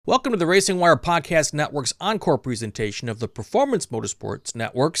Welcome to the Racing Wire Podcast Network's encore presentation of the Performance Motorsports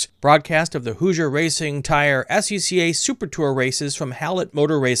Network's broadcast of the Hoosier Racing Tire SCCA Super Tour races from Hallett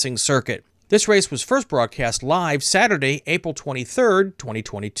Motor Racing Circuit. This race was first broadcast live Saturday, April 23rd,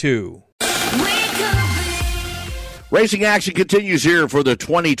 2022. Racing action continues here for the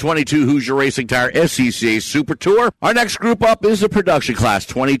 2022 Hoosier Racing Tire SCCA Super Tour. Our next group up is the production class.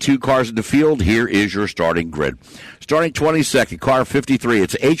 22 cars in the field. Here is your starting grid. Starting 22nd, car 53.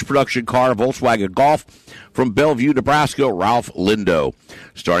 It's H production car, Volkswagen Golf from Bellevue, Nebraska, Ralph Lindo.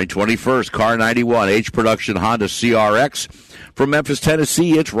 Starting 21st, car 91, H production Honda CRX from Memphis,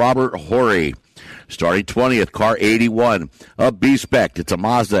 Tennessee. It's Robert Horry. Starting 20th, car 81, a B-Spec. It's a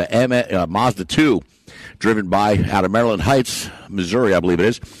Mazda 2. Driven by, out of Maryland Heights, Missouri, I believe it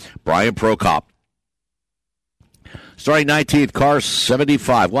is, Brian Prokop. Starting 19th, car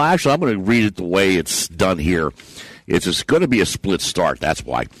 75. Well, actually, I'm going to read it the way it's done here. It's going to be a split start, that's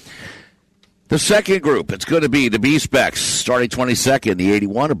why. The second group, it's going to be the B-Specs. Starting 22nd, the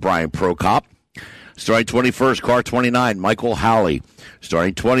 81 of Brian Prokop. Starting 21st, car 29, Michael Howley.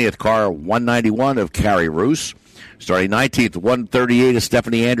 Starting 20th, car 191 of Carrie Roos. Starting 19th, 138 of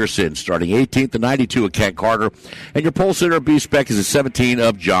Stephanie Anderson. Starting 18th, the 92 of Kent Carter. And your pole sitter B-Spec is the 17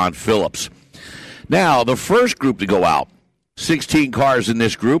 of John Phillips. Now, the first group to go out, 16 cars in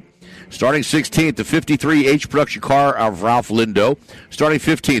this group. Starting 16th, the 53 H production car of Ralph Lindo. Starting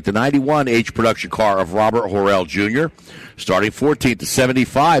 15th, the 91 H production car of Robert Horrell Jr. Starting 14th, the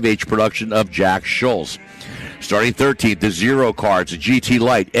 75 H production of Jack Schultz. Starting 13th, the 0 car, it's a GT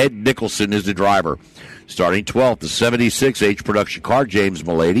Light. Ed Nicholson is the driver. Starting 12th, the 76 H production car, James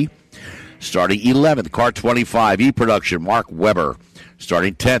Mulady. Starting 11th, car 25 E production, Mark Weber.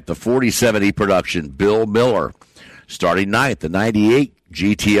 Starting 10th, the 47 E production, Bill Miller. Starting 9th, the 98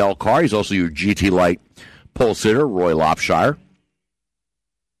 GTL car. He's also your GT Light pole sitter, Roy Lopshire.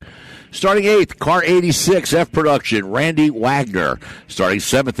 Starting 8th, car 86 F production, Randy Wagner. Starting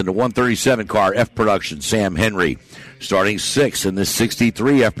 7th in the 137 car, F production, Sam Henry. Starting 6th in the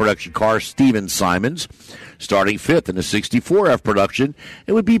 63 F production car, Steven Simons. Starting 5th in the 64 F production,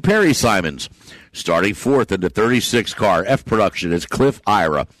 it would be Perry Simons. Starting 4th in the 36 car, F production, is Cliff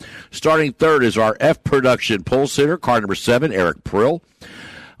Ira. Starting 3rd is our F production pole sitter, car number 7, Eric Prill.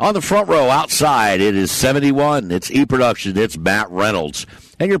 On the front row outside, it is 71. It's E production, it's Matt Reynolds.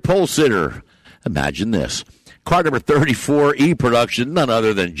 And your pole sitter, imagine this. Car number 34, E production, none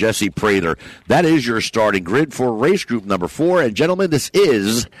other than Jesse Prather. That is your starting grid for race group number 4. And gentlemen, this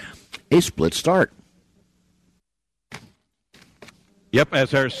is a split start. Yep,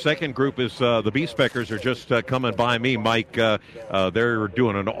 as our second group is the B-Speckers are just coming by me, Mike. They're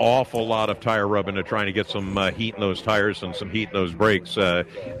doing an awful lot of tire rubbing to trying to get some heat in those tires and some heat in those brakes.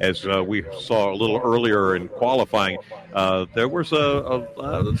 As we saw a little earlier in qualifying, there was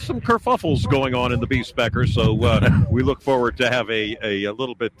some kerfuffles going on in the B-Speckers, so we look forward to have a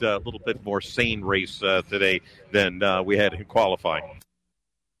little bit more sane race today than we had in qualifying.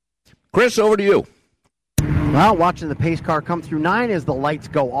 Chris, over to you. Well, watching the pace car come through 9 as the lights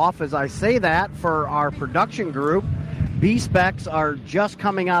go off. As I say that, for our production group, B-Specs are just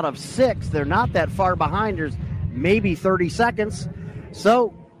coming out of 6. They're not that far behind. There's maybe 30 seconds.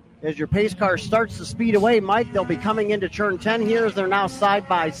 So, as your pace car starts to speed away, Mike, they'll be coming into turn 10 here as they're now side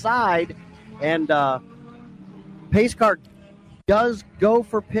by side. And pace car does go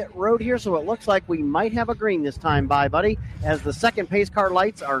for pit road here, so it looks like we might have a green this time, buddy, as the second pace car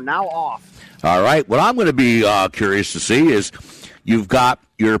lights are now off. All right, what I'm going to be curious to see is you've got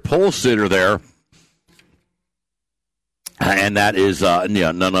your pole sitter there, and that is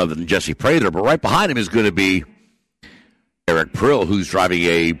none other than Jesse Prather, but right behind him is going to be Eric Prill, who's driving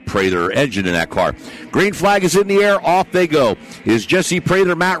a Prather engine in that car. Green flag is in the air, off they go. Is Jesse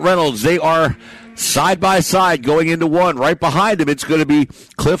Prather, Matt Reynolds. They are side by side going into 1. Right behind him, it's going to be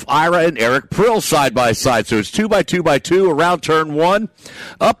Cliff Ira and Eric Prill side by side. So it's 2 by 2 by 2 around turn 1,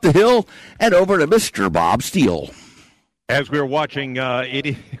 up the hill, and over to Mr. Bob Steele. As we were watching,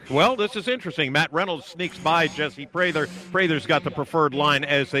 this is interesting. Matt Reynolds sneaks by Jesse Prather. Prather's got the preferred line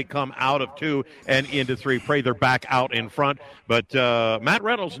as they come out of 2 and into 3. Prather back out in front. But Matt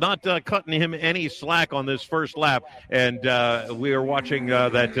Reynolds not cutting him any slack on this first lap. And we are watching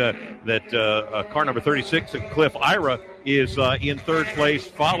that car number 36, Cliff Ira, is in third place,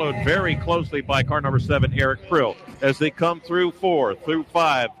 followed very closely by car number 7, Eric Prill. As they come through 4, through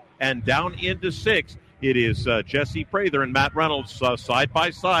 5, and down into 6, it is Jesse Prather and Matt Reynolds side by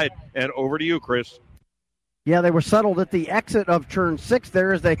side. And over to you, Chris. Yeah, they were settled at the exit of turn 6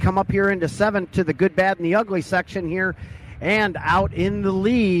 there as they come up here into 7 to the good, bad, and the ugly section here. And out in the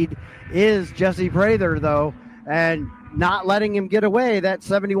lead is Jesse Prather, though. and not letting him get away. That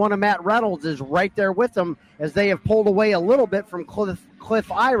 71 of Matt Reynolds is right there with him as they have pulled away a little bit from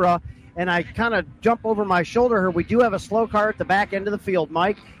Cliff Ira. And I kind of jump over my shoulder here. We do have a slow car at the back end of the field,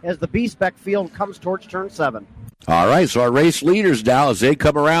 Mike, as the B-Spec field comes towards turn 7. All right, so our race leaders now as they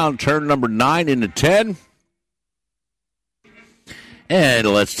come around turn number 9 into 10. And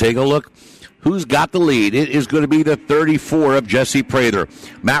let's take a look. Who's got the lead? It is going to be the 34 of Jesse Prather.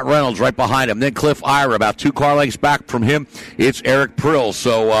 Matt Reynolds right behind him. Then Cliff Ira about 2 car lengths back from him. It's Eric Prill.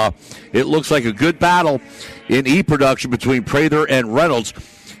 So it looks like a good battle in E production between Prather and Reynolds.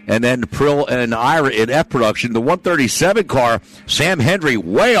 And then Prill and Ira in F production. The 137 car, Sam Hendry,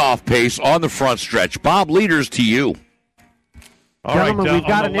 way off pace on the front stretch. Bob, leaders to you. All Gentlemen, right, we've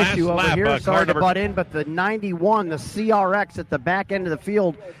got an issue lap, over here. Sorry to number... butt in, but the 91, the CRX at the back end of the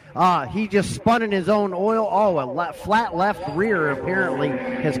field, he just spun in his own oil. Oh, a flat left rear apparently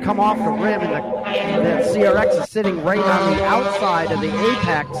has come off the rim, and the CRX is sitting right on the outside of the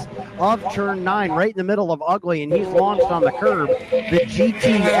apex of turn 9, right in the middle of Ugly, and he's launched on the curb. The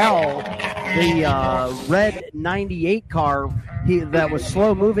GTL, the red 98 car, that was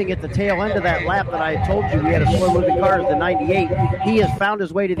slow moving at the tail end of that lap that I had told you we had a slow moving car at the 98. He has found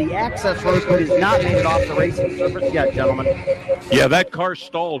his way to the access road, but has not made it off the racing surface yet, gentlemen. Yeah, that car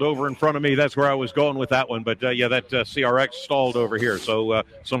stalled over in front of me. That's where I was going with that one. But, that CRX stalled over here. So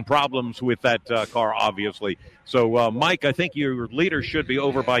some problems with that car, obviously. So, Mike, I think your leader should be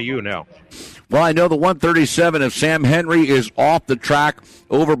over by you now. Well, I know the 137 of Sam Henry is off the track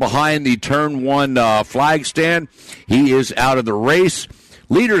over behind the turn 1 flag stand. He is out of the race.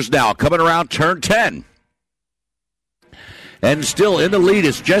 Leaders now coming around turn 10. And still in the lead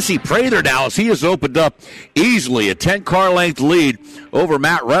is Jesse Prather now as he has opened up easily a 10-car length lead over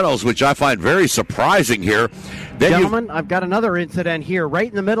Matt Reynolds, which I find very surprising here. Then gentlemen, I've got another incident here right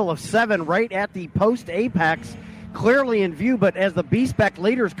in the middle of 7, right at the post apex, clearly in view, but as the B-Spec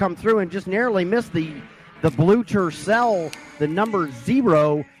leaders come through and just narrowly miss the blue Tercel, the number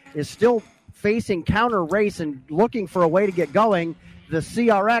 0 is still facing counter race and looking for a way to get going. The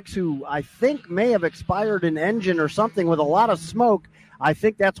CRX, who I think may have expired an engine or something with a lot of smoke, I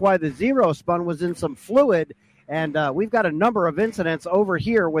think that's why the 0 spun, was in some fluid. And we've got a number of incidents over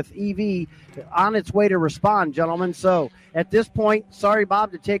here with EV on its way to respond, gentlemen. So at this point, sorry,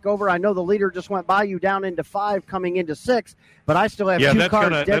 Bob, to take over. I know the leader just went by you down into 5, coming into 6, but I still have 2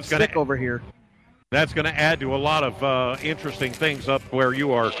 cars dead stick over here. That's going to add to a lot of interesting things up where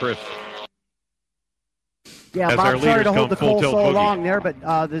you are, Chris. Yeah, Bob, sorry to hold the coal so long there, but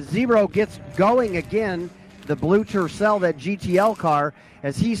the 0 gets going again, the blue Tercel, that GTL car,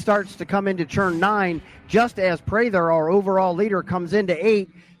 as he starts to come into turn 9, just as Prather, our overall leader, comes into 8,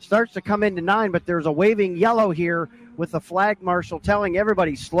 starts to come into 9, but there's a waving yellow here with the flag marshal telling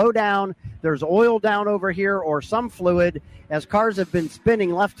everybody, slow down, there's oil down over here or some fluid, as cars have been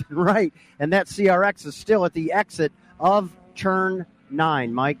spinning left and right, and that CRX is still at the exit of turn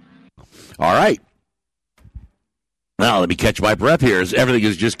 9, Mike. All right. Now, let me catch my breath here as everything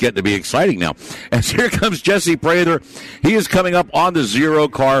is just getting to be exciting now. As here comes Jesse Prather. He is coming up on the 0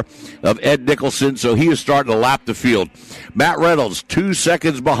 car of Ed Nicholson, so he is starting to lap the field. Matt Reynolds, 2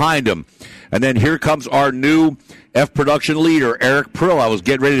 seconds behind him. And then here comes our new F production leader, Eric Prill. I was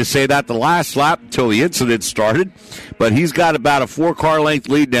getting ready to say that the last lap until the incident started, but he's got about a 4-car length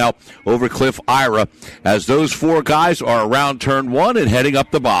lead now over Cliff Ira, as those 4 guys are around turn 1 and heading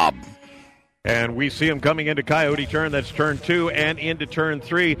up the Bob. And we see him coming into Coyote Turn. That's turn 2 and into turn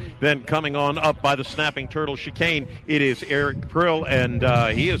 3. Then coming on up by the Snapping Turtle chicane, it is Eric Prill, and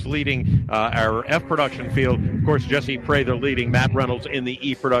he is leading our F production field. Of course, Jesse Prather leading Matt Reynolds in the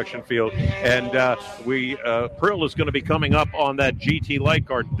E production field. And Prill is going to be coming up on that GT light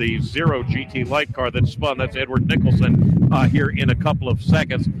car, the 0 GT light car that spun. That's Edward Nicholson here in a couple of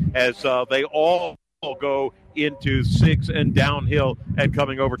seconds as they all go into 6 and downhill and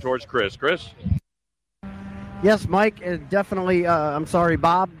coming over towards Chris. Chris? Yes, Mike, definitely. I'm sorry,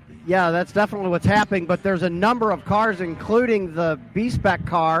 Bob. Yeah, that's definitely what's happening, but there's a number of cars, including the B-Spec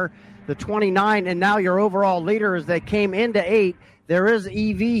car, the 29, and now your overall leader as they came into 8. There is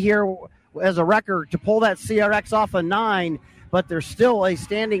EV here as a record to pull that CRX off a 9, but there's still a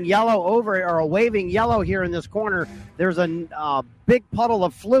standing yellow over, or a waving yellow here in this corner. There's a big puddle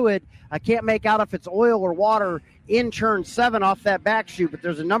of fluid. I can't make out if it's oil or water in turn 7 off that back chute, but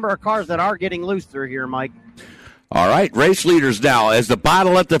there's a number of cars that are getting loose through here, Mike. All right, race leaders now as the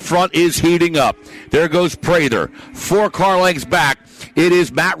battle at the front is heating up. There goes Prather, 4 car lengths back. It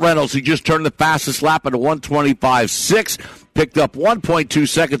is Matt Reynolds who just turned the fastest lap at a 1:25.6. Picked up 1.2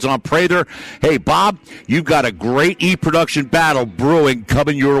 seconds on Prather. Hey, Bob, you've got a great E-production battle brewing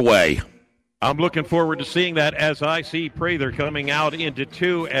coming your way. I'm looking forward to seeing that as I see Prather coming out into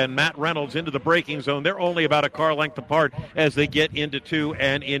 2 and Matt Reynolds into the braking zone. They're only about a car length apart as they get into 2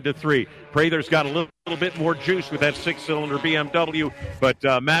 and into 3. Prather's got a little bit more juice with that 6-cylinder BMW,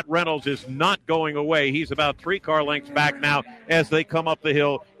 but Matt Reynolds is not going away. He's about 3 car lengths back now as they come up the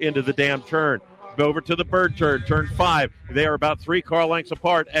hill into the damn turn. Over to the bird turn, turn 5. They are about 3 car lengths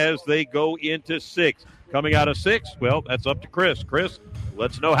apart as they go into 6. Coming out of 6, well, that's up to Chris. Chris,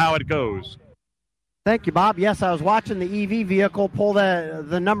 let's know how it goes. Thank you, Bob. Yes, I was watching the EV vehicle pull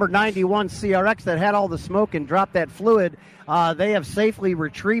the number 91 CRX that had all the smoke and drop that fluid. They have safely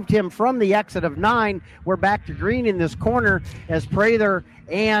retrieved him from the exit of 9. We're back to green in this corner as Prather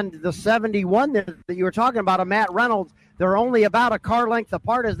and the 71 that you were talking about, Matt Reynolds, they're only about a car length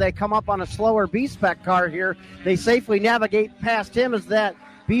apart as they come up on a slower B-Spec car here. They safely navigate past him as that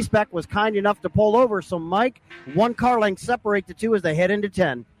B-Spec was kind enough to pull over. So, Mike, 1 car length separate the 2 as they head into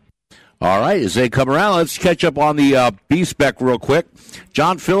 10. All right, as they come around, let's catch up on the B-Spec real quick.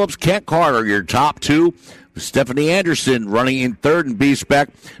 John Phillips, Kent Carter, your top 2. Stephanie Anderson running in 3rd in B-Spec.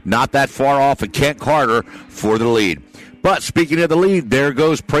 Not that far off of Kent Carter for the lead. But speaking of the lead, there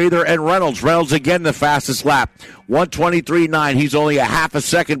goes Prather and Reynolds. Reynolds again the fastest lap, 1:23.9. He's only a half a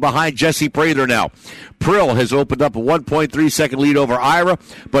second behind Jesse Prather now. Prill has opened up a 1.3-second lead over Ira,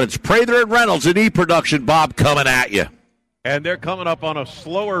 but it's Prather and Reynolds in E-Production, Bob, coming at you. And they're coming up on a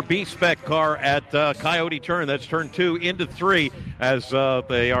slower B-Spec car at Coyote Turn. That's turn 2 into 3 as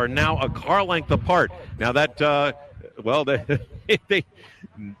they are now a car length apart. Now that,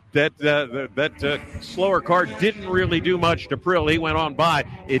 that slower car didn't really do much to Prill. He went on by.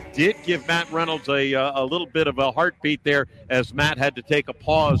 It did give Matt Reynolds a little bit of a heartbeat there as Matt had to take a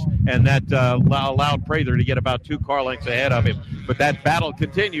pause, and that allowed Prather to get about 2 car lengths ahead of him. But that battle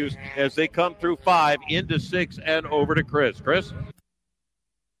continues as they come through 5 into 6 and over to Chris. Chris?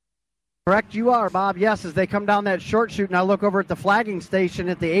 Correct, you are, Bob. Yes, as they come down that short chute, and I look over at the flagging station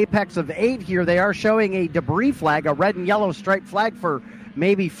at the apex of 8 here, they are showing a debris flag, a red and yellow striped flag for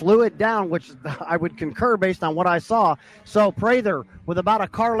maybe fluid down, which I would concur based on what I saw. So Prather with about a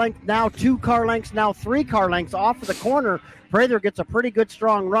car length now, 2 car lengths now, 3 car lengths off of the corner. Prather gets a pretty good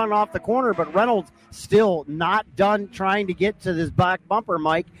strong run off the corner, but Reynolds still not done trying to get to this back bumper,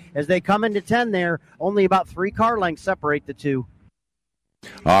 Mike. As they come into 10 there, only about 3 car lengths separate the 2.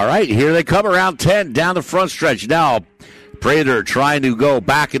 All right, here they come around 10 down the front stretch. Now, Prather trying to go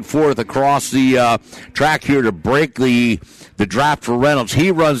back and forth across the track here to break the draft for Reynolds.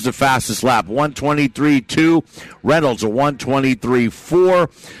 He runs the fastest lap, 1:23.2. Reynolds a 1:23.4.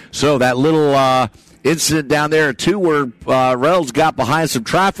 So that little incident down there at 2 where Reynolds got behind some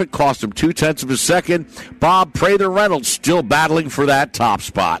traffic, cost him 0.2 of a second. Bob, Prather, Reynolds still battling for that top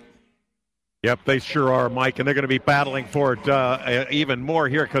spot. Yep, they sure are, Mike, and they're going to be battling for it even more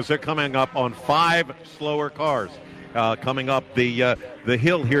here because they're coming up on 5 slower cars. Coming up the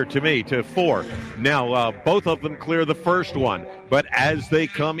hill here to 4. Now, both of them clear the first one, but as they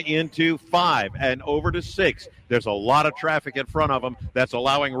come into 5 and over to 6, there's a lot of traffic in front of them that's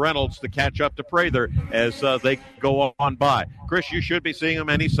allowing Reynolds to catch up to Prather as they go on by. Chris, you should be seeing them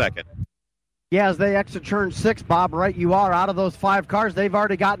any second. Yeah, as they exit turn 6, Bob, right you are. Out of those 5 cars, they've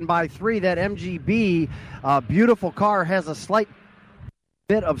already gotten by 3. That MGB, beautiful car, has a slight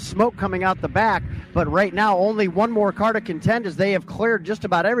bit of smoke coming out the back, but right now only 1 more car to contend as they have cleared just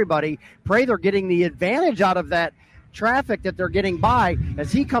about everybody. Prather getting the advantage out of that traffic that they're getting by as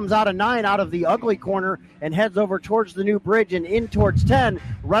he comes out of 9 out of the ugly corner and heads over towards the new bridge and in towards 10.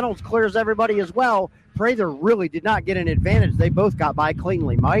 Reynolds clears everybody as well. Prather really did not get an advantage. They both got by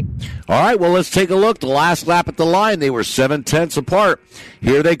cleanly, Mike. All right, well, let's take a look. The last lap at the line, they were 0.7 apart.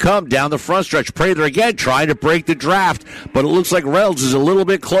 Here they come down the front stretch. Prather again trying to break the draft, but it looks like Reynolds is a little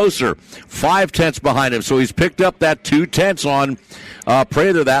bit closer. 0.5 behind him, so he's picked up that 0.2 on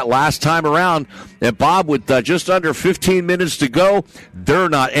Prather that last time around. And Bob, with just under 15 minutes to go, they're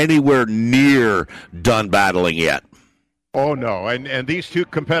not anywhere near done battling yet. Oh, no, and these 2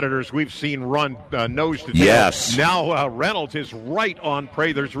 competitors we've seen run nose to tail. Yes. Now Reynolds is right on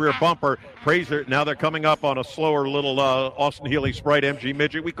Prather's rear bumper. Prather, now they're coming up on a slower little Austin Healey Sprite MG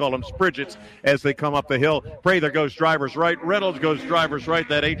Midget. We call them Spridgets as they come up the hill. Prather goes driver's right. Reynolds goes driver's right.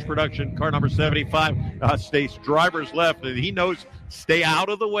 That H production car number 75 stays driver's left. And he knows stay out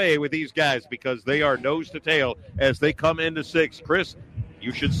of the way with these guys because they are nose to tail as they come into 6. Chris,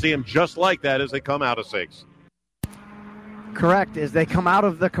 you should see them just like that as they come out of 6. Correct. As they come out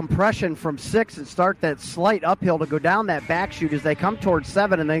of the compression from 6 and start that slight uphill to go down that back chute as they come towards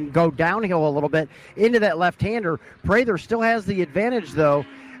 7 and then go downhill a little bit into that left-hander. Prather still has the advantage, though,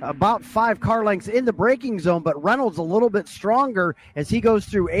 about 5 car lengths in the braking zone, but Reynolds a little bit stronger as he goes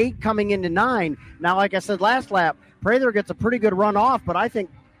through 8 coming into 9. Now, like I said last lap, Prather gets a pretty good run off, but I think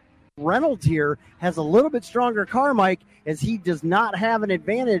Reynolds here has a little bit stronger car, Mike, as he does not have an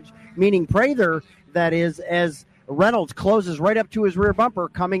advantage, meaning Prather, that is, as Reynolds closes right up to his rear bumper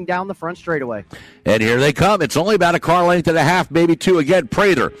coming down the front straightaway. And here they come. It's only about a car length and a half, maybe 2. Again,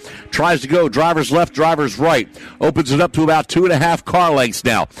 Prather tries to go driver's left, driver's right. Opens it up to about 2.5 car lengths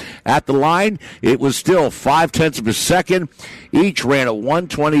now. At the line, it was still 0.5 of a second. Each ran a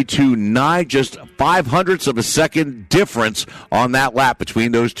 1:22.9, just 0.05 of a second difference on that lap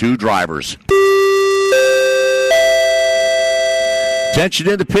between those two drivers. Attention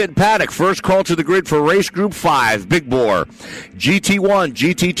in the pit and paddock. First call to the grid for race group 5, Big Bore. GT1,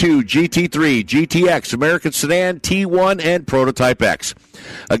 GT2, GT3, GTX, American Sedan, T1, and Prototype X.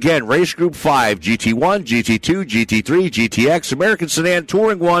 Again, race group 5, GT1, GT2, GT3, GTX, American Sedan,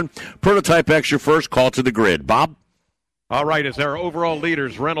 Touring 1, Prototype X, your first call to the grid. Bob? All right, as our overall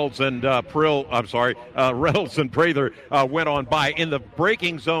leaders, Reynolds and Reynolds and Prather went on by. In the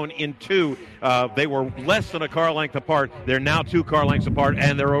braking zone in 2, they were less than a car length apart. They're now 2 car lengths apart,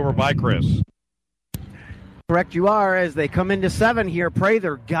 and they're over by Chris. Correct you are. As they come into 7 here,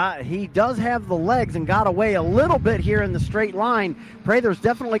 Prather he does have the legs and got away a little bit here in the straight line. Prather's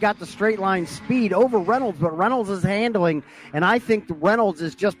definitely got the straight line speed over Reynolds, but Reynolds is handling, and I think Reynolds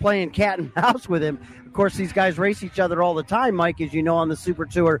is just playing cat and mouse with him. Of course, these guys race each other all the time, Mike, as you know, on the Super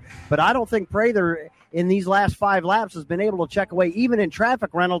Tour, but I don't think Prather in these last 5 laps has been able to check away. Even in traffic,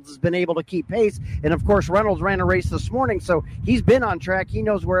 Reynolds has been able to keep pace. And, of course, Reynolds ran a race this morning, so he's been on track. He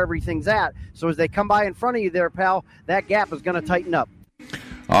knows where everything's at. So as they come by in front of you there, pal, that gap is going to tighten up.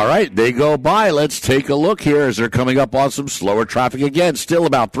 All right, they go by. Let's take a look here as they're coming up on some slower traffic again. Still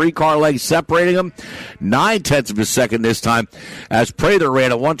about 3 car lengths separating them. 0.9 of a second this time as Prather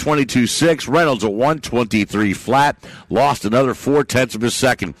ran a 1:22.6. Reynolds a 1:23 flat. Lost another 0.4 of a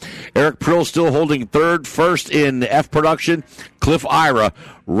second. Eric Prill still holding third. First in F production. Cliff Ira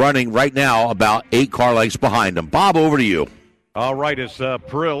running right now about 8 car lengths behind him. Bob, over to you. All right, as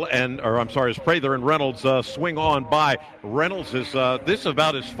Prather and Reynolds swing on by. Reynolds is this is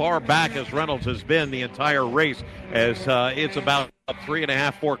about as far back as Reynolds has been the entire race, as it's about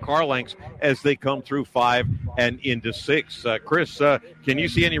 3.5, 4 car lengths as they come through 5 and into 6. Chris, can you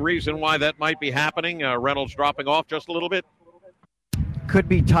see any reason why that might be happening? Reynolds dropping off just a little bit? Could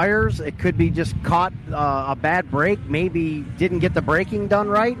be tires. It could be just caught a bad brake. Maybe didn't get the braking done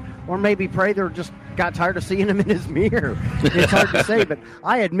right. Or maybe Prather just got tired of seeing him in his mirror. It's hard to say, but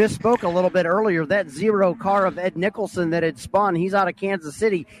I had misspoke a little bit earlier. That 0 car of Ed Nicholson that had spun, he's out of Kansas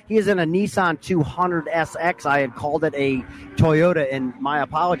City. He is in a Nissan 200 SX. I had called it a Toyota, and my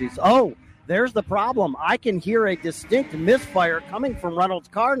apologies. Oh, there's the problem. I can hear a distinct misfire coming from Reynolds'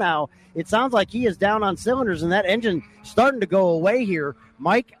 car now. It sounds like he is down on cylinders, and that engine starting to go away here.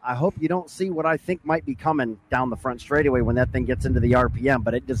 Mike, I hope you don't see what I think might be coming down the front straightaway when that thing gets into the RPM,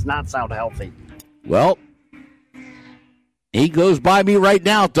 but it does not sound healthy. Well, he goes by me right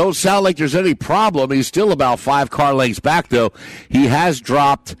now. Don't sound like there's any problem. He's still about 5 car lengths back, though. He has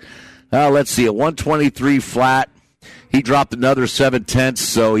dropped, let's see, a 1:23 flat. He dropped another 0.7,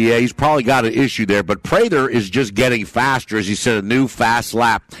 so yeah, he's probably got an issue there. But Prather is just getting faster, as he said, a new fast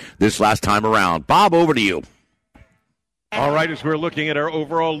lap this last time around. Bob, over to you. All right, as we're looking at our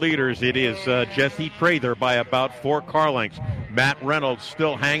overall leaders, it is Jesse Prather by about 4 car lengths. Matt Reynolds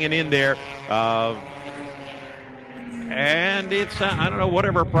still hanging in there. And it's, I don't know,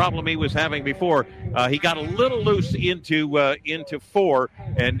 whatever problem he was having before. He got a little loose into 4,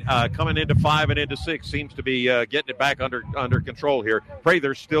 and coming into 5 and into 6 seems to be getting it back under control here.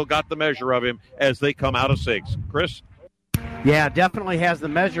 Prather still got the measure of him as they come out of 6. Chris? Yeah, definitely has the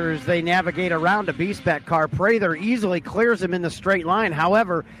measure as they navigate around a B-Spec car. Prather easily clears him in the straight line.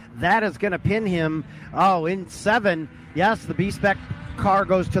 However, that is going to pin him, in 7. Yes, the B-Spec car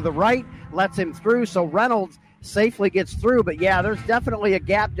goes to the right, lets him through, so Reynolds safely gets through. But, yeah, there's definitely a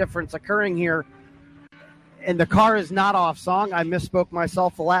gap difference occurring here. And the car is not off song. I misspoke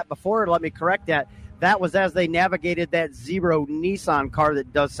myself the lap before. Let me correct that. That was as they navigated that 0 Nissan car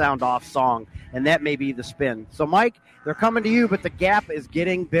that does sound off song, and that may be the spin. So, Mike, they're coming to you, but the gap is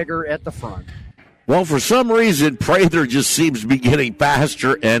getting bigger at the front. Well, for some reason, Prather just seems to be getting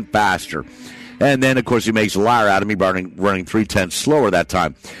faster and faster. And then, of course, he makes a liar out of me by running 0.3 slower that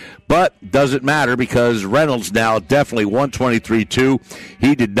time. But doesn't matter because Reynolds now definitely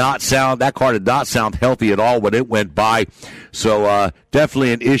 1:23.2. That car did not sound healthy at all when it went by. So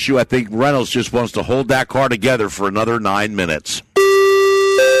definitely an issue. I think Reynolds just wants to hold that car together for another 9 minutes.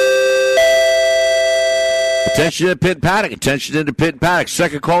 Attention to pit paddock. Attention into pit paddock.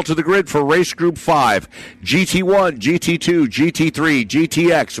 Second call to the grid for race group 5. GT1, GT2, GT3,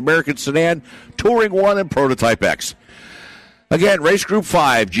 GTX, American Sedan, Touring 1, and Prototype X. Again, race group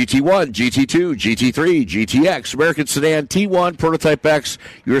 5, GT1, GT2, GT3, GTX, American Sedan, T1, Prototype X,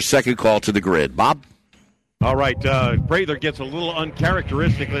 your second call to the grid. Bob? All right, Prather gets a little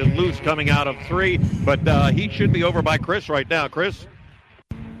uncharacteristically loose coming out of 3, but he should be over by Chris right now. Chris?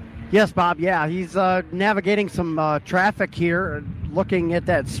 Yes, Bob, yeah, he's navigating some traffic here, looking at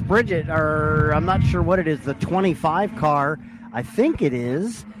that Sprigget, or I'm not sure what it is, the 25 car. I think it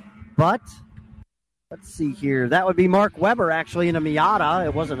is, but let's see here. That would be Mark Webber, actually, in a Miata.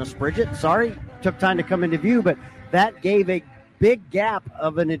 It wasn't a Sprigget, sorry. Took time to come into view, but that gave a big gap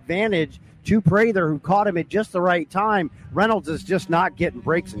of an advantage to Prather, who caught him at just the right time. Reynolds is just not getting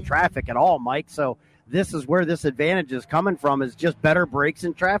brakes in traffic at all, Mike, so this is where this advantage is coming from, is just better brakes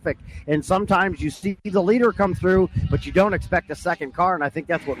in traffic. And sometimes you see the leader come through, but you don't expect a second car, and I think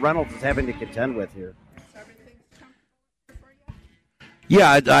that's what Reynolds is having to contend with here.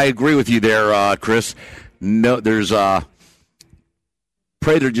 Yeah, I agree with you there, Chris. No, there's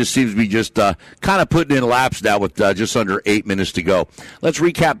Prather just seems to be just kind of putting in laps now with just under 8 minutes to go. Let's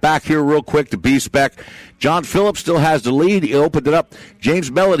recap back here real quick to B-Spec. John Phillips still has the lead. He opened it up.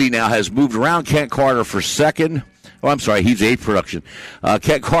 James Melody now has moved around. Kent Carter for second. Oh, I'm sorry, he's 8th production.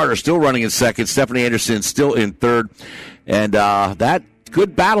 Kent Carter still running in second. Stephanie Anderson still in third. And that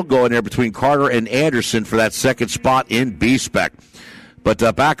good battle going there between Carter and Anderson for that second spot in B-Spec.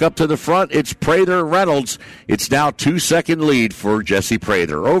 But back up to the front, it's Prather Reynolds. It's now 2-second lead for Jesse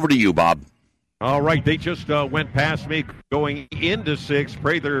Prather. Over to you, Bob. All right, they just went past me going into 6.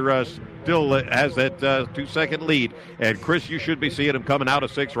 Prather still has that 2-second lead. And, Chris, you should be seeing him coming out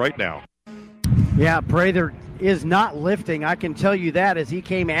of 6 right now. Yeah, Prather is not lifting. I can tell you that as he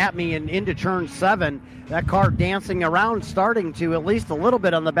came at me and into turn 7. That car dancing around, starting to at least a little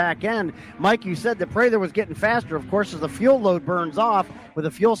bit on the back end. Mike, you said that Prather was getting faster. Of course, as the fuel load burns off, with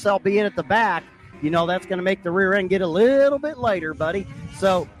the fuel cell being at the back, you know that's going to make the rear end get a little bit lighter, buddy.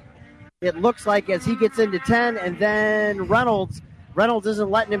 So it looks like as he gets into 10, and then Reynolds isn't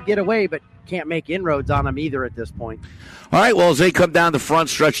letting him get away, but can't make inroads on him either at this point. All right, well, as they come down the front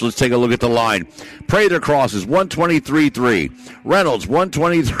stretch, let's take a look at the line. Prather crosses 123.3. Reynolds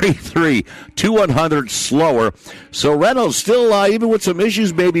 123.3. 2/100 slower. So Reynolds still, even with some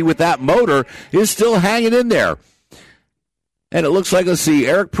issues maybe with that motor, is still hanging in there. And it looks like, let's see,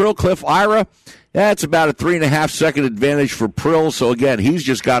 Eric Prill, Cliff Ira, that's about a 3.5-second advantage for Prill. So, again, he's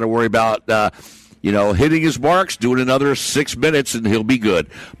just got to worry about hitting his marks, doing another 6 minutes, and he'll be good.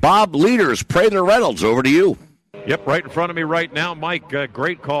 Bob, leaders, Prather Reynolds, over to you. Yep, right in front of me right now, Mike.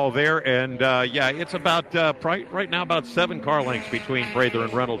 Great call there. And, it's about right now about 7 car lengths between Prather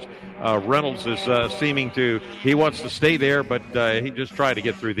and Reynolds. Reynolds is seeming he wants to stay there, but he just tried to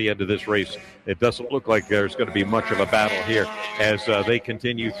get through the end of this race. It doesn't look like there's going to be much of a battle here as they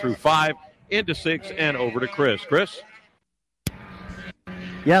continue through 5, into 6, and over to Chris. Chris?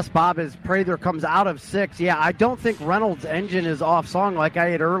 Yes, Bob, as Prather comes out of 6, I don't think Reynolds' engine is off song like I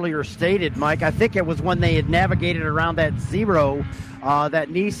had earlier stated, Mike. I think it was when they had navigated around that zero, that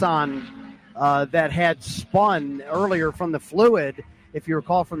Nissan that had spun earlier from the fluid, if you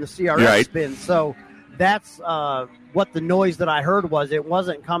recall from the CRS spin. So that's what the noise that I heard was. It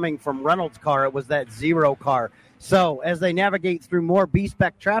wasn't coming from Reynolds' car. It was that zero car. So as they navigate through more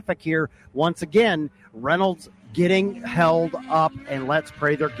B-Spec traffic here, once again, Reynolds getting held up and lets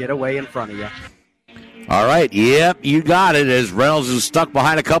Prather get away in front of you. All right, yep, you got it, as Reynolds is stuck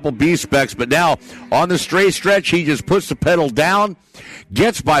behind a couple B-Specs, but now on the straight stretch, he just puts the pedal down,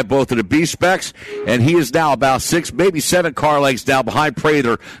 gets by both of the B-Specs, and he is now about 6, maybe 7 car lengths down behind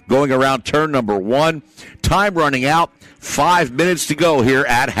Prather going around turn number 1. Time running out, 5 minutes to go here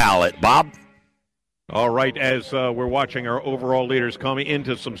at Hallett. Bob? All right, as we're watching our overall leaders coming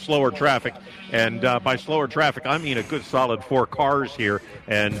into some slower traffic, and by slower traffic, I mean a good solid 4 cars here,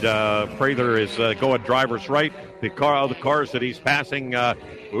 and Prather is going driver's right. The cars that he's passing, there's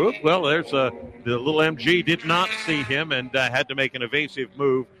the little MG did not see him and had to make an evasive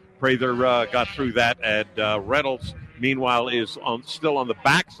move. Prather got through that, and Reynolds, meanwhile, is still on the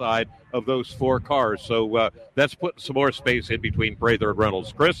backside of those 4 cars, so that's putting some more space in between Prather and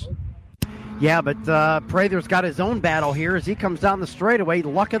Reynolds. Chris? Yeah, but Prather's got his own battle here as he comes down the straightaway.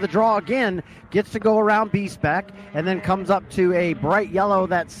 Luck of the draw again. Gets to go around B-Spec and then comes up to a bright yellow,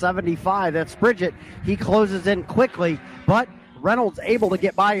 that's 75. That's Sprigget. He closes in quickly, but Reynolds able to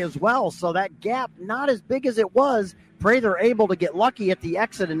get by as well. So that gap not as big as it was. Prather able to get lucky at the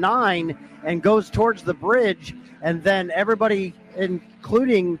exit of 9 and goes towards the bridge. And then everybody,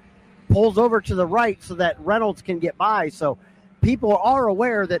 including pulls over to the right so that Reynolds can get by. So people are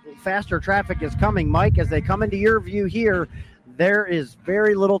aware that faster traffic is coming. Mike, as they come into your view here, there is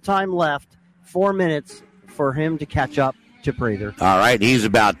very little time left, 4 minutes, for him to catch up to Prather. All right, he's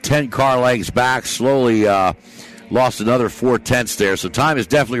about 10 car lengths back, slowly lost another 4/10 there, so time is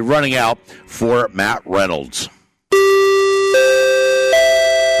definitely running out for Matt Reynolds.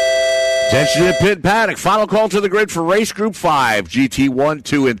 Attention to pit paddock. Final call to the grid for race group 5, GT1,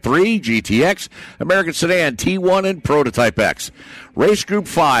 2, and 3, GTX, American Sedan, T1, and Prototype X. Race group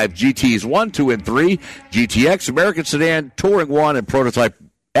 5, GTs 1, 2, and 3, GTX, American Sedan, Touring 1, and Prototype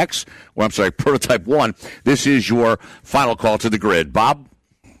X. Prototype 1. This is your final call to the grid. Bob?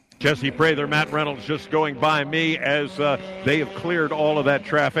 Jesse Prather, Matt Reynolds just going by me as they have cleared all of that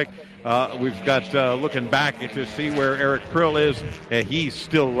traffic. We've got looking back to see where Eric Prill is, and he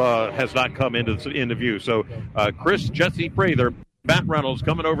still has not come into view. So, Chris, Jesse Prather, Matt Reynolds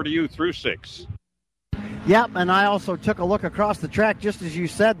coming over to you through 6. Yep, and I also took a look across the track just as you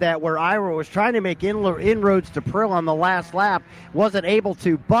said that, where Ira was trying to make inroads to Prill on the last lap, wasn't able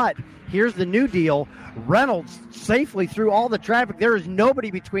to, but here's the new deal. Reynolds safely through all the traffic. There is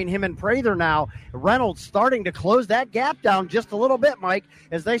nobody between him and Prather now. Reynolds starting to close that gap down just a little bit, Mike,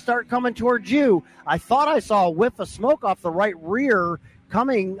 as they start coming towards you. I thought I saw a whiff of smoke off the right rear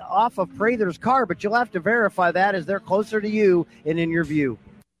coming off of Prather's car, but you'll have to verify that as they're closer to you and in your view.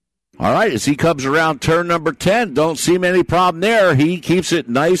 All right, as he comes around turn number 10, don't seem any problem there. He keeps it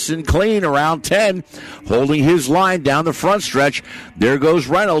nice and clean around 10, holding his line down the front stretch. There goes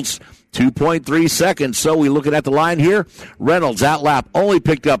Reynolds. 2.3 seconds. So we looking at the line here. Reynolds, that lap, only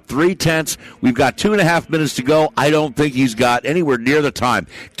picked up 0.3. We've got 2.5 minutes to go. I don't think he's got anywhere near the time.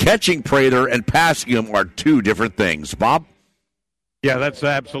 Catching Prather and passing him are two different things. Bob? Yeah, that's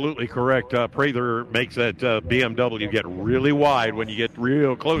absolutely correct. Prather makes that BMW get really wide when you get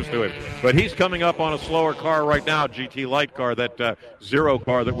real close to him. But he's coming up on a slower car right now, GT Light car, that Zero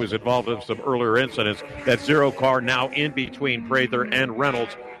car that was involved in some earlier incidents. That Zero car now in between Prather and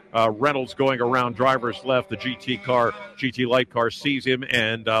Reynolds. Reynolds going around driver's left. The GT Light car sees him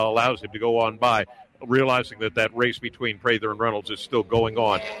and allows him to go on by, realizing that race between Prather and Reynolds is still going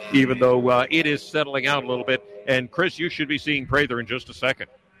on, even though it is settling out a little bit. And, Chris, you should be seeing Prather in just a second.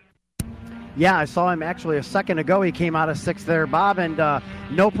 Yeah, I saw him actually a second ago. He came out of 6th there, Bob, and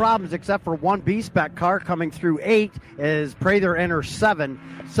no problems except for one B-Spec car coming through 8 as Prather enters 7.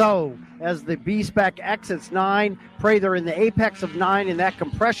 So as the B-Spec exits 9, Prather in the apex of 9 in that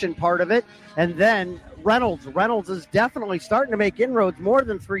compression part of it, and then Reynolds is definitely starting to make inroads more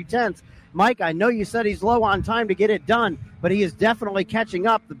than 0.3. Mike, I know you said he's low on time to get it done, but he is definitely catching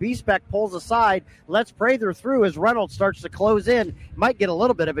up. The B-Spec pulls aside, lets Prather through as Reynolds starts to close in. Might get a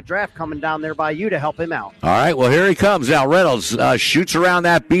little bit of a draft coming down there by you to help him out. All right, well, here he comes now. Reynolds shoots around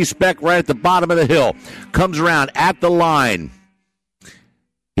that B-Spec right at the bottom of the hill. Comes around at the line.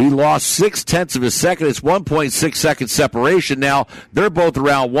 He lost 0.6 of a second. It's 1.6 second separation now. They're both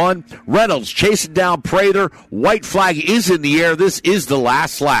around 1. Reynolds chasing down Prather. White flag is in the air. This is the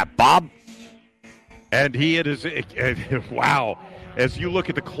last lap. Bob? And wow. As you look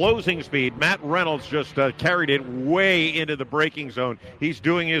at the closing speed, Matt Reynolds just carried it way into the braking zone. He's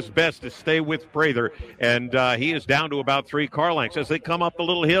doing his best to stay with Prather, and he is down to about 3 car lengths as they come up the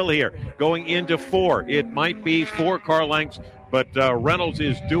little hill here, going into 4. It might be 4 car lengths, but Reynolds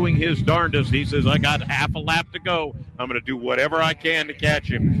is doing his darndest. He says, I got half a lap to go. I'm going to do whatever I can to catch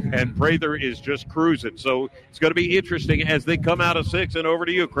him. And Prather is just cruising. So it's going to be interesting as they come out of 6. And over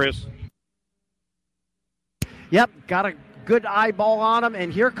to you, Chris. Yep, got a good eyeball on him,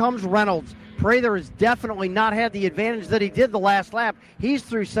 and here comes Reynolds. Prather has definitely not had the advantage that he did the last lap. He's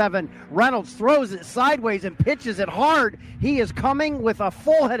through 7. Reynolds throws it sideways and pitches it hard. He is coming with a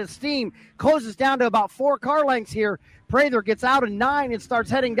full head of steam, closes down to about 4 car lengths here. Prather gets out in 9 and starts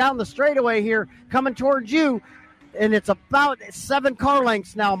heading down the straightaway here, coming towards you. And it's about 7 car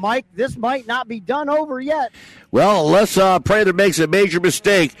lengths now, Mike. This might not be done over yet. Well, unless Prather makes a major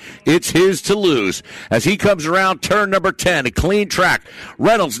mistake, it's his to lose. As he comes around turn number 10, a clean track.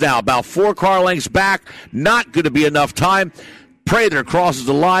 Reynolds now about 4 car lengths back. Not going to be enough time. Prather crosses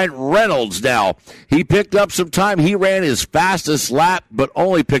the line. Reynolds now. He picked up some time. He ran his fastest lap, but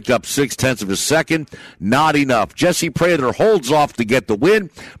only picked up 0.6 of a second. Not enough. Jesse Prather holds off to get the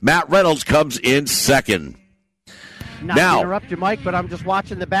win. Matt Reynolds comes in second. Not to interrupt you, Mike, but I'm just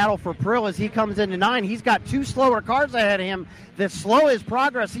watching the battle for Prill as he comes into 9. He's got 2 slower cars ahead of him that slow his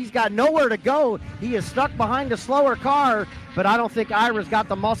progress. He's got nowhere to go. He is stuck behind a slower car, but I don't think Ira's got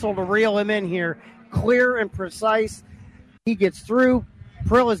the muscle to reel him in here. Clear and precise. He gets through.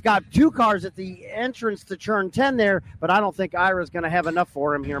 Prilla's got 2 cars at the entrance to turn 10 there, but I don't think Ira's going to have enough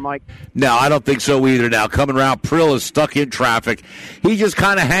for him here, Mike. No, I don't think so either. Now, coming around, Prill is stuck in traffic. He just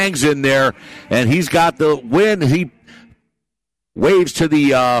kind of hangs in there, and he's got the win. He waves to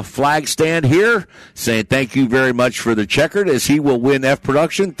the flag stand here, saying thank you very much for the checkered, as he will win F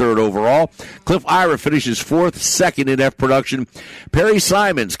Production, 3rd overall. Cliff Ira finishes 4th, 2nd in F Production. Perry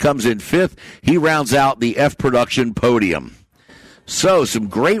Simons comes in 5th. He rounds out the F Production podium. So, some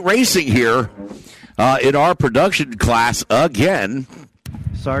great racing here in our production class again.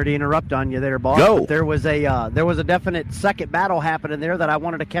 Sorry to interrupt on you there, boss. Go. But there was a definite second battle happening there that I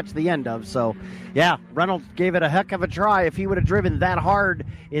wanted to catch the end of. So, yeah, Reynolds gave it a heck of a try. If he would have driven that hard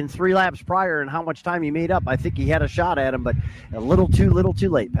in 3 laps prior and how much time he made up, I think he had a shot at him, but a little too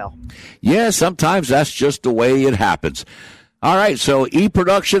late, pal. Yeah, sometimes that's just the way it happens. All right, so E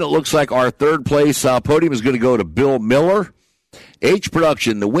Production, it looks like our 3rd place podium is going to go to Bill Miller. H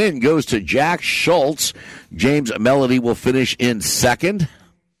Production, the win goes to Jack Schultz. James Melody will finish in 2nd.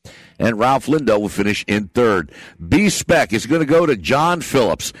 And Ralph Lindo will finish in 3rd. B-Spec is going to go to John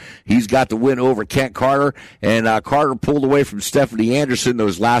Phillips. He's got the win over Kent Carter. And Carter pulled away from Stephanie Anderson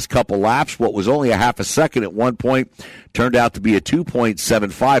those last couple laps. What was only a half a second at one point turned out to be a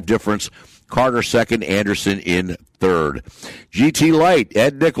 2.75 difference. Carter 2nd, Anderson in 3rd. GT Light,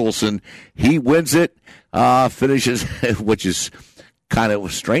 Ed Nicholson, he wins it. Finishes, which is kind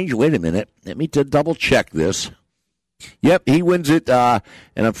of strange. Wait a minute. Let me double check this. Yep, he wins it, and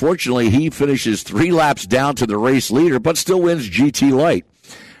unfortunately he finishes 3 laps down to the race leader, but still wins GT Light.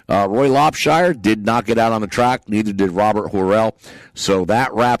 Roy Lopshire did not get out on the track, neither did Robert Horrell. So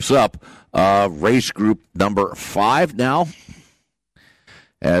that wraps up race group number 5 now.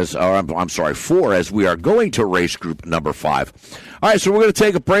 4, as we are going to race group number 5. All right, so we're going to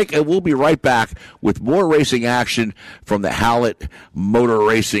take a break, and we'll be right back with more racing action from the Hallett Motor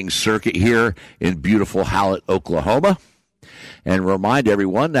Racing Circuit here in beautiful Hallett, Oklahoma. And remind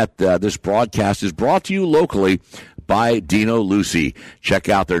everyone that this broadcast is brought to you locally by Dino Lucy. Check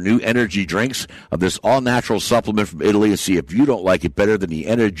out their new energy drinks of this all-natural supplement from Italy and see if you don't like it better than the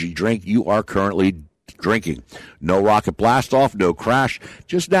energy drink you are currently drinking. No rocket blast off, no crash,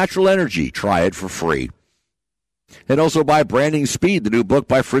 just natural energy. Try it for free. And also by Branding Speed, the new book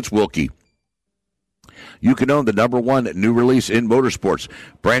by Fritz Wilkie. You can own the #1 new release in motorsports.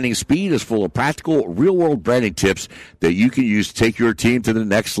 Branding Speed is full of practical, real-world branding tips that you can use to take your team to the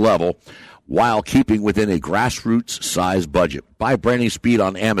next level while keeping within a grassroots size budget. Buy Branding Speed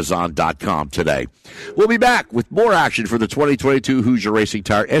on Amazon.com today. We'll be back with more action for the 2022 Hoosier Racing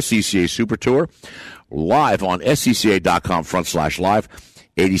Tire SCCA Super Tour, live on SCCA.com/live.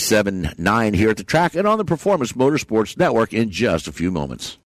 87.9 here at the track and on the Performance Motorsports Network in just a few moments.